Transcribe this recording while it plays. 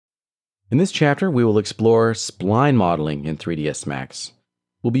In this chapter, we will explore spline modeling in 3ds Max.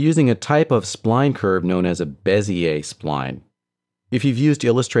 We'll be using a type of spline curve known as a Bezier spline. If you've used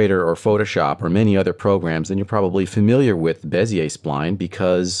Illustrator or Photoshop or many other programs, then you're probably familiar with Bezier spline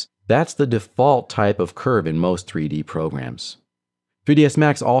because that's the default type of curve in most 3D programs. 3ds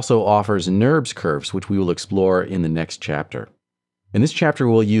Max also offers NURBS curves, which we will explore in the next chapter. In this chapter,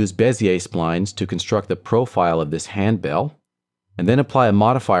 we'll use Bezier splines to construct the profile of this handbell, and then apply a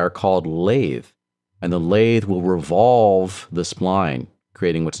modifier called lathe, and the lathe will revolve the spline,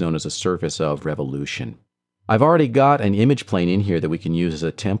 creating what's known as a surface of revolution. I've already got an image plane in here that we can use as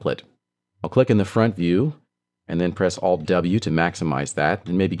a template. I'll click in the front view, and then press Alt-W to maximize that,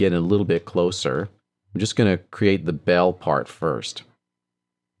 and maybe get a little bit closer. I'm just going to create the bell part first.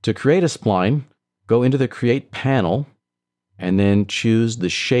 To create a spline, go into the Create panel, and then choose the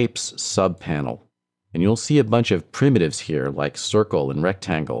Shapes subpanel. And you'll see a bunch of primitives here, like circle and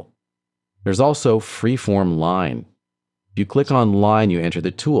rectangle. There's also freeform line. If you click on line, you enter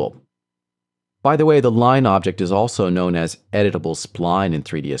the tool. By the way, the line object is also known as editable spline in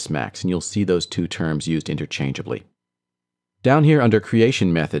 3ds Max, and you'll see those two terms used interchangeably. Down here under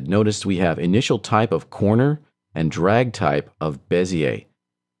Creation Method, notice we have initial type of corner and drag type of Bezier.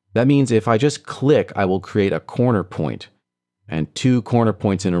 That means if I just click, I will create a corner point. And 2 corner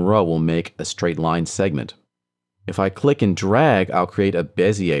points in a row will make a straight line segment. If I click and drag, I'll create a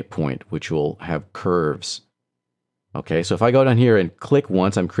Bezier point, which will have curves. Okay, so if I go down here and click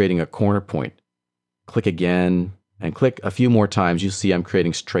once, I'm creating a corner point. Click again, and click a few more times, you'll see I'm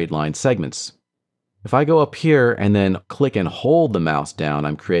creating straight line segments. If I go up here and then click and hold the mouse down,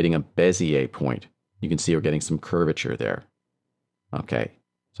 I'm creating a Bezier point. You can see we're getting some curvature there. Okay,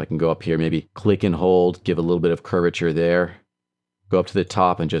 so I can go up here, maybe click and hold, give a little bit of curvature there. Go up to the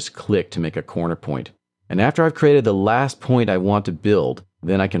top and just click to make a corner point. And after I've created the last point I want to build,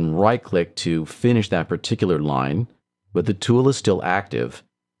 then I can right-click to finish that particular line, but the tool is still active.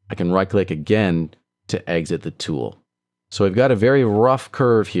 I can right-click again to exit the tool. So we've got a very rough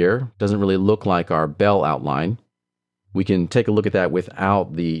curve here. Doesn't really look like our bell outline. We can take a look at that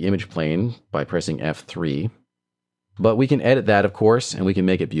without the image plane by pressing F3. But we can edit that, of course, and we can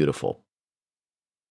make it beautiful.